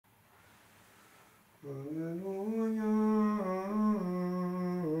The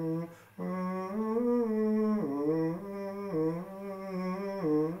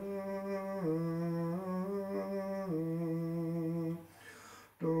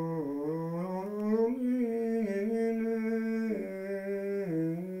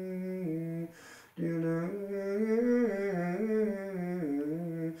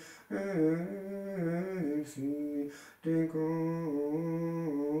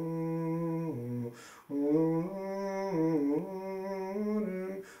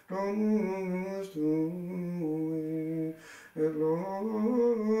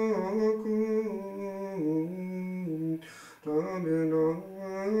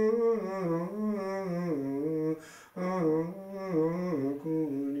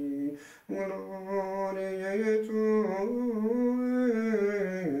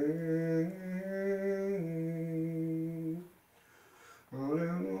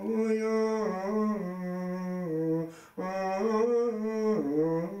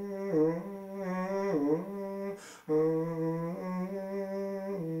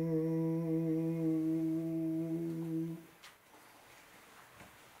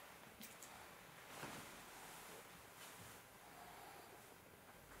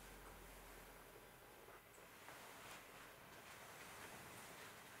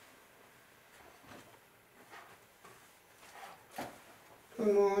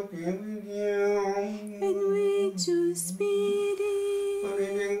Lord be with you. And with your spirit. A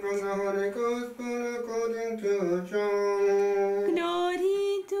reading from the Holy Gospel according to John.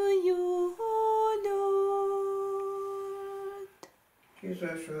 Glory to you, O Lord.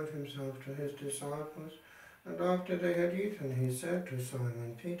 Jesus showed himself to his disciples, and after they had eaten, he said to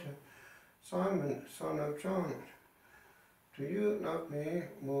Simon Peter, "Simon, son of John, do you love me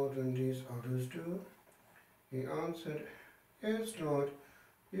more than these others do?" He answered, "Yes, Lord,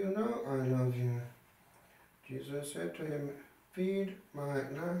 you know I love you." Jesus said to him, "Feed my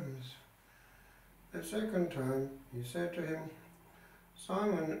lambs." The second time he said to him,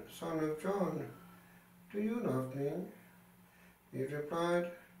 "Simon, son of John, do you love me?" He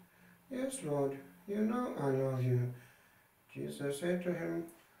replied, "Yes, Lord, you know I love you." Jesus said to him,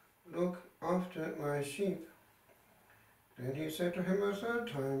 "Look after my sheep." Then he said to him a third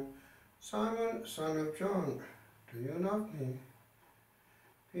time, "Simon, son of John, do you love me?"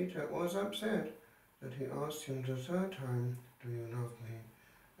 Peter was upset that he asked him the third time, "Do you love me?"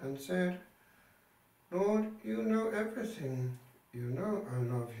 and said, "Lord, you know everything. You know I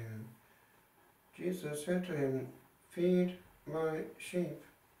love you." Jesus said to him, "Feed my sheep.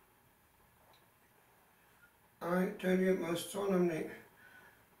 I tell you most solemnly,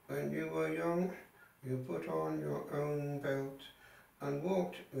 when you were young, you put on your own belt and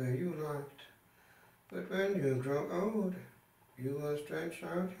walked where you liked. But when you grow old, you will stretch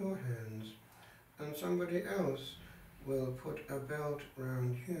out your hands, and somebody else will put a belt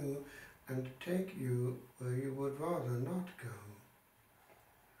round you and take you where you would rather not go."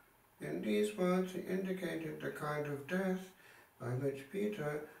 In these words he indicated the kind of death by which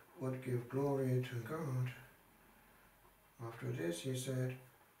Peter would give glory to God. After this he said,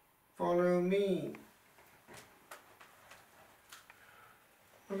 "Follow me."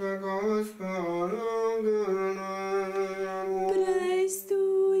 The Gospel of the Lord. Praise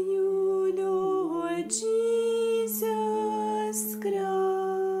to you, Lord Jesus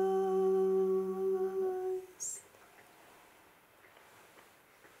Christ.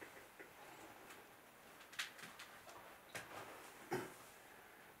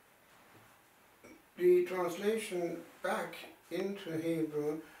 The translation back into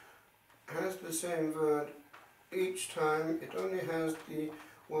Hebrew has the same word each time. It only has the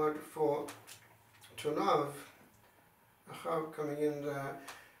word for to love, a chav coming in there,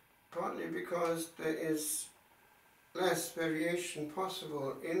 partly because there is less variation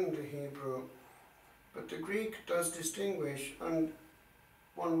possible in the Hebrew, but the Greek does distinguish, and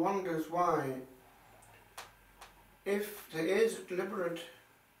one wonders why. If there is a deliberate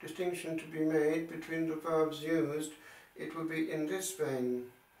distinction to be made between the verbs used, it will be in this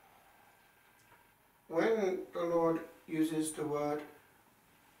vein. When the Lord uses the word,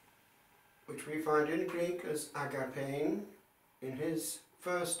 which we find in Greek as agapein, in his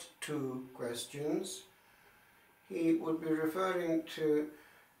first two questions, he would be referring to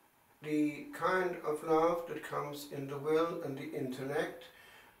the kind of love that comes in the will and the intellect,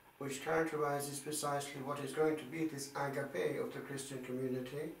 which characterizes precisely what is going to be this agape of the Christian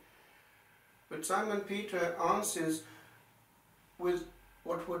community. But Simon Peter answers with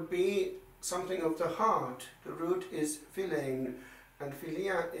what would be something of the heart. The root is philein, and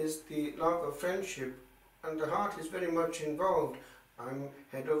philia is the love of friendship, and the heart is very much involved. I'm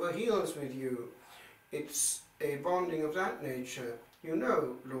head over heels with you. it's a bonding of that nature. You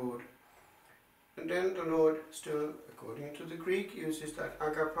know, Lord. And then the Lord, still according to the Greek, uses that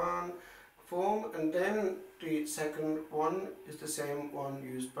agapan form, and then the second one is the same one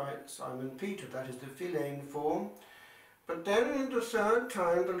used by Simon Peter, that is the Philein form. But then the third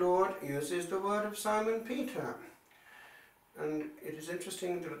time the Lord uses the word of Simon Peter. And it is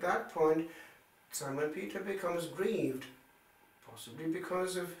interesting that at that point Simon Peter becomes grieved, possibly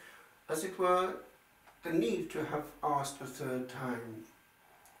because of, as it were, the need to have asked a third time.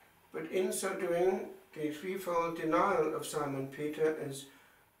 But in so doing, the threefold denial of Simon Peter is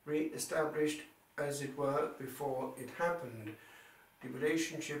re-established, as it were, before it happened. The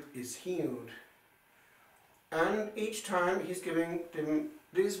relationship is healed. And each time he's giving them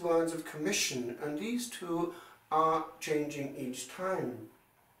these words of commission, and these two are changing each time.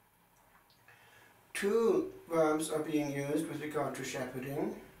 Two verbs are being used with regard to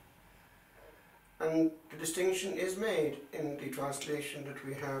shepherding, and the distinction is made in the translation that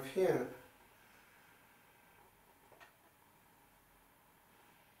we have here.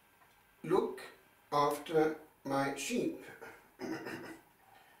 Look after my sheep.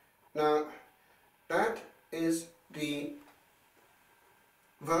 Now, that is the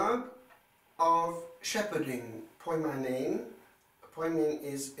verb of shepherding, poimanein. Poimen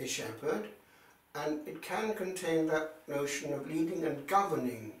is a shepherd, and it can contain that notion of leading and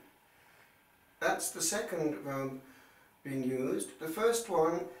governing. That's the second verb being used. The first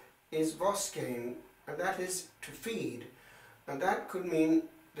one is voskein, and that is to feed. And that could mean,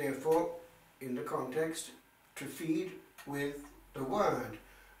 therefore, in the context, to feed with the word,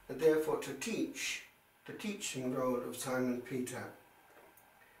 and therefore to teach, the teaching role of Simon Peter.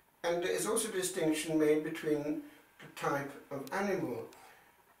 And there is also a distinction made between the type of animal.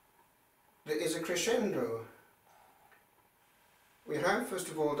 There is a crescendo. We have, first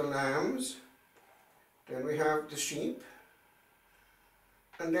of all, the lambs, then we have the sheep,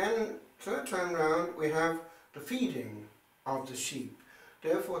 and then, third time round, we have the feeding of the sheep.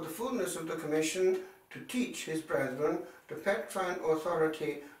 Therefore, the fullness of the commission to teach his brethren, the Petrine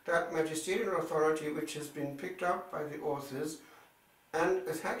authority, that magisterial authority which has been picked up by the authors and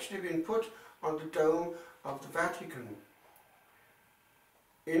has actually been put on the dome of the Vatican.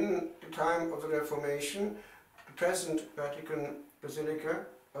 In the time of the Reformation, the present Vatican Basilica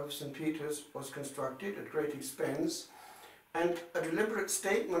of St. Peter's was constructed at great expense, and a deliberate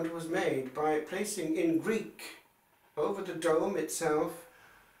statement was made by placing in Greek over the dome itself,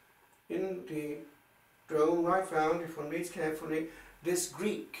 in the dome right round, if one reads carefully, this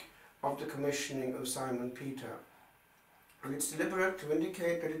Greek of the commissioning of Simon Peter. And it's deliberate to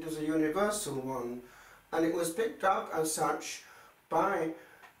indicate that it is a universal one, and it was picked up as such by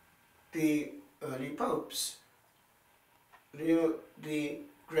the early popes. Leo the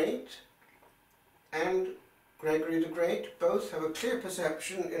Great and Gregory the Great both have a clear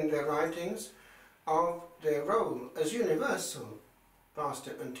perception in their writings of their role as universal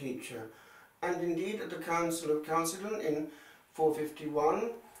pastor and teacher. And indeed at the Council of Chalcedon in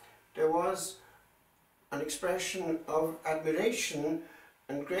 451 there was an expression of admiration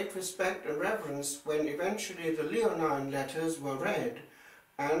and great respect and reverence when eventually the Leonine letters were read,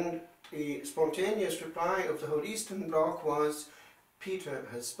 and the spontaneous reply of the whole Eastern Bloc was, Peter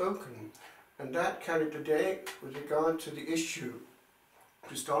has spoken. And that carried the day with regard to the issue.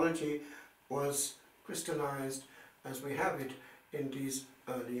 Christology was crystallized as we have it in these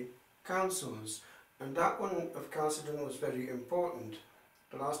early councils. And that one of Chalcedon was very important,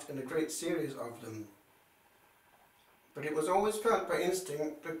 the last in a great series of them. But it was always felt by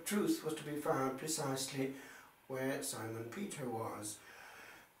instinct that truth was to be found precisely where Simon Peter was.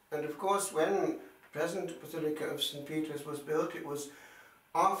 And of course, when the present Basilica of St. Peter's was built, it was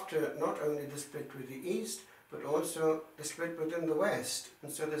after not only the split with the East, but also the split within the West.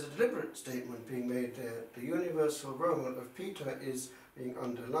 And so there's a deliberate statement being made there. The universal role of Peter is being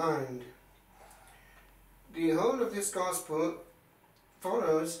underlined. The whole of this Gospel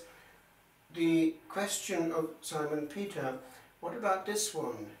follows the question of Simon Peter, what about this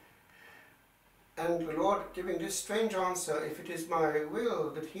one? And the Lord giving this strange answer, if it is my will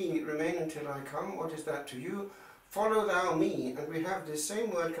that he remain until I come, what is that to you? Follow thou me. And we have this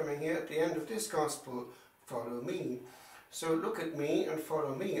same word coming here at the end of this Gospel, follow me. So look at me and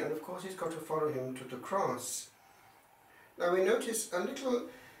follow me. And of course he's got to follow him to the cross. Now we notice a little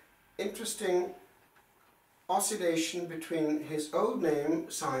interesting oscillation between his old name,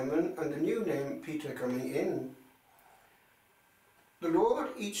 Simon, and the new name, Peter, coming in. The Lord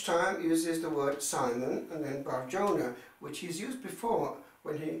each time uses the word Simon and then Bar-Jonah, which he's used before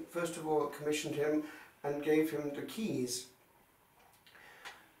when he first of all commissioned him and gave him the keys.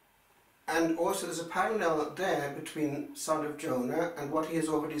 And also there's a parallel there between son of Jonah and what he has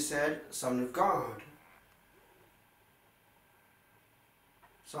already said, son of God.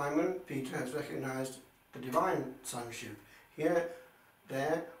 Simon Peter has recognized the divine sonship. Here,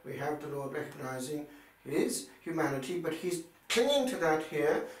 there, we have the Lord recognizing his humanity, but he's clinging to that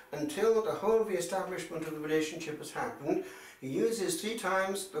here until the whole re-establishment of the relationship has happened. He uses 3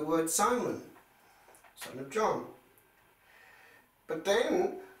 times the word Simon, son of John. But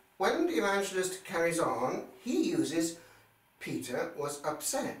then, when the evangelist carries on, he uses Peter was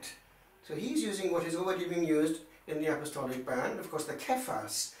upset. So he's using what is already being used in the apostolic band. Of course, the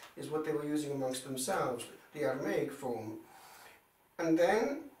kephas is what they were using amongst themselves, the Aramaic form. And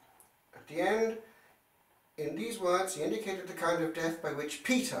then, at the end, in these words, he indicated the kind of death by which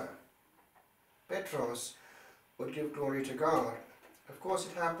Peter, Petros, would give glory to God. Of course,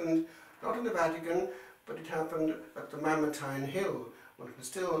 it happened not in the Vatican, but it happened at the Mamertine Hill. One can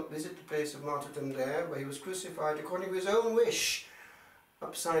still visit the place of martyrdom there, where he was crucified according to his own wish,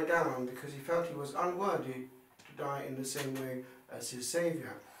 upside down, because he felt he was unworthy to die in the same way as his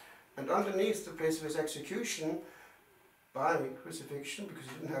Saviour. And underneath the place of his execution, by crucifixion, because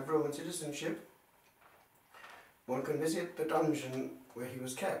he didn't have Roman citizenship, one can visit the dungeon where he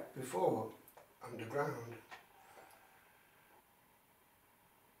was kept before, underground.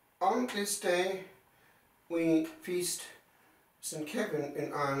 On this day we feast St. Kevin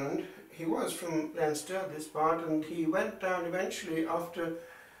in Ireland. He was from Leinster, this part, and he went down eventually after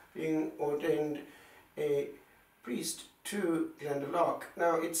being ordained a priest to Glendalough.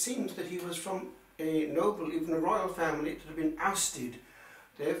 Now it seems that he was from a noble, even a royal family that had been ousted.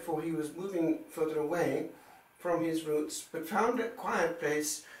 Therefore he was moving further away from his roots, but found a quiet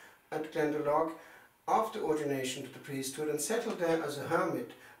place at Glendalough after ordination to the priesthood and settled there as a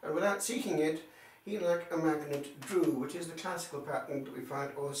hermit. And without seeking it, he, like a magnet, drew, which is the classical pattern that we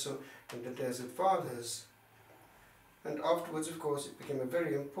find also in the Desert Fathers. And afterwards, of course, it became a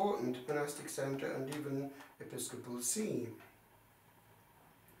very important monastic centre and even episcopal see.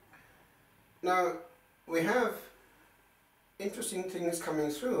 Now, we have interesting things coming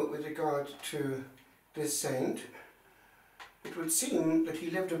through with regard to this saint. It would seem that he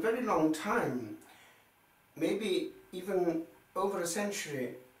lived a very long time, maybe even over a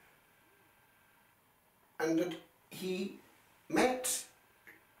century, and that he met,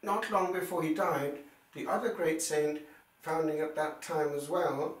 not long before he died, the other great saint founding at that time as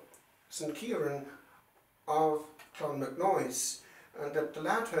well, St. Kieran of Clonmacnoise, and that the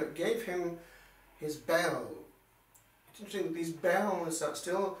latter gave him his bell. It's interesting that these bells are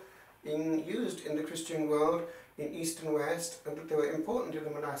still being used in the Christian world in East and West, and that they were important in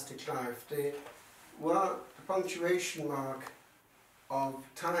the monastic life. They were the punctuation mark of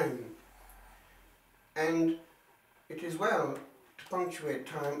time, and it is well to punctuate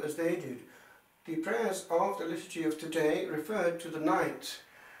time as they did. The prayers of the liturgy of today referred to the night.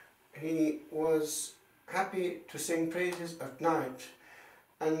 He was happy to sing praises at night,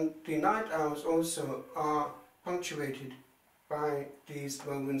 and the night hours also are punctuated by these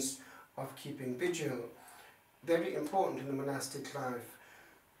moments of keeping vigil. Very important in the monastic life.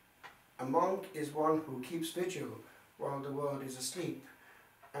 A monk is one who keeps vigil while the world is asleep,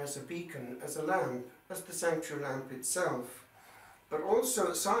 as a beacon, as a lamp, as the sanctuary lamp itself. But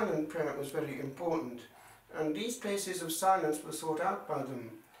also silent prayer was very important, and these places of silence were sought out by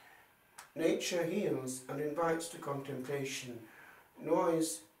them. Nature heals and invites to contemplation.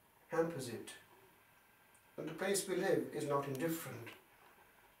 Noise hampers it. And the place we live is not indifferent.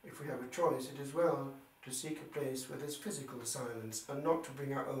 If we have a choice, it is well to seek a place where there's physical silence and not to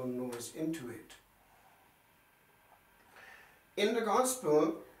bring our own noise into it. In the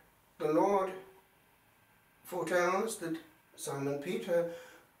Gospel, the Lord foretells that Simon Peter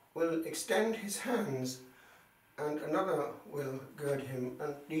will extend his hands and another will gird him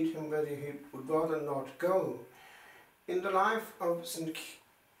and lead him where he would rather not go. In the life of St.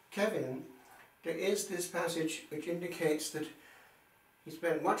 Kevin, there is this passage which indicates that he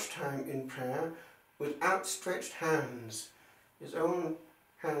spent much time in prayer with outstretched hands, his own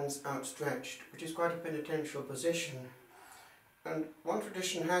hands outstretched, which is quite a penitential position. And one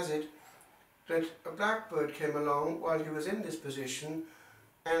tradition has it that a blackbird came along while he was in this position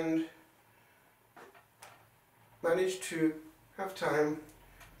and managed to have time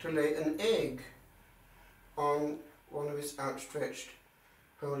to lay an egg on one of his outstretched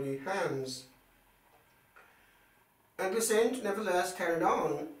holy hands. And the saint nevertheless carried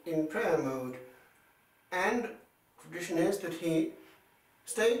on in prayer mode, and tradition is that he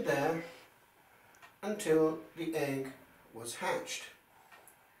stayed there until the egg was hatched.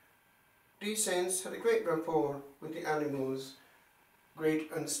 These saints had a great rapport with the animals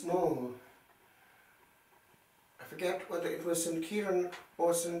great and small. I forget whether it was St. Kieran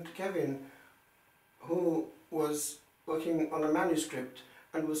or St. Kevin who was working on a manuscript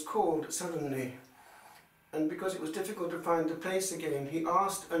and was called suddenly. And because it was difficult to find the place again, he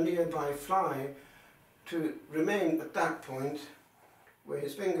asked a nearby fly to remain at that point where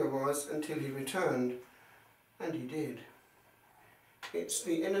his finger was until he returned, and he did. It's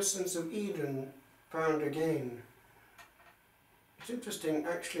the innocence of Eden found again. It's interesting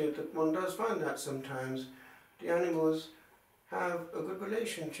actually that one does find that sometimes. The animals have a good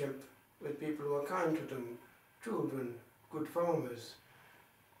relationship with people who are kind to them, children, good farmers,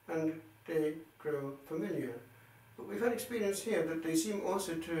 and they grow familiar. But we've had experience here that they seem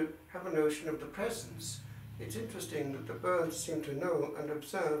also to have a notion of the presence. It's interesting that the birds seem to know and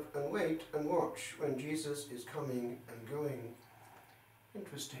observe and wait and watch when Jesus is coming and going.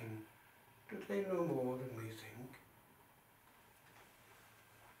 Interesting. Do they know more than we think?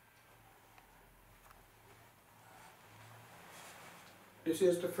 This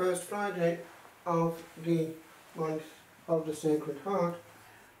is the first Friday of the month of the Sacred Heart,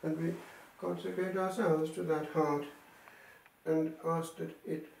 and we consecrate ourselves to that heart and ask that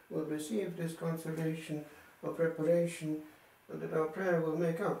it will receive this consolation of reparation, and that our prayer will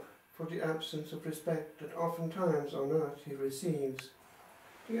make up for the absence of respect that oftentimes on earth he receives.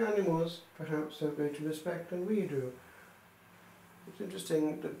 The animals perhaps have greater respect than we do. It's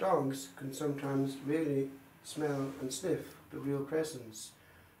interesting that dogs can sometimes really smell and sniff the real presence.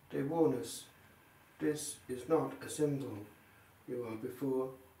 They warn us, this is not a symbol. You are before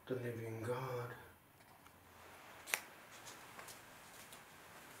the living God.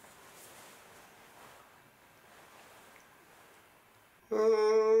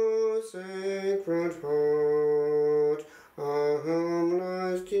 O Sacred Heart, our home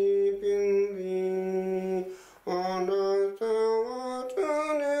lies deep in thee. On earth thou art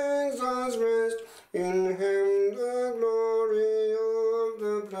an exile's rest, in him the glory of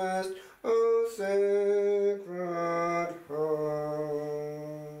the blessed. O Sacred Heart.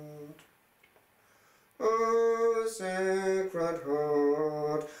 O Sacred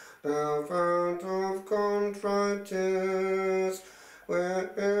Heart, thou fount of contrite tears,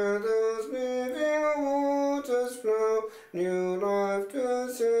 where'er those living waters flow, new life to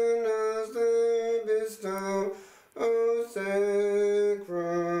sinners they bestow. O Sacred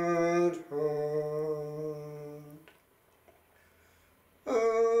Heart.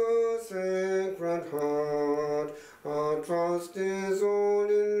 O Sacred Heart, our trust is all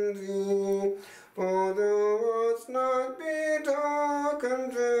in thee, for though earth's night be dark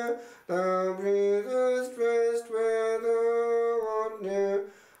and drear, thou breathest rest where thou art near.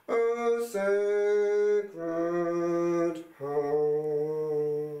 O Sacred Heart.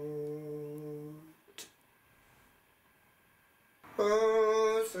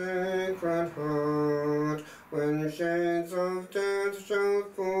 O Sacred Heart, when shades of death shall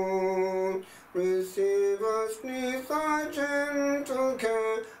fall, receive us 'neath thy gentle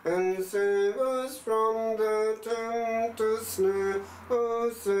care, and save us from the tempter's snare. O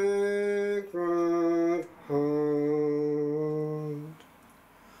Sacred Heart.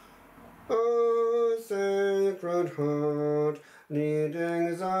 O Sacred Heart, lead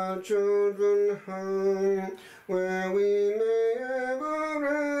exiled children home, where we may ever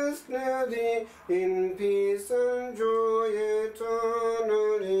rest near thee, in peace and joy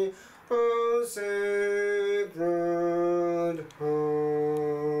eternally. O Sacred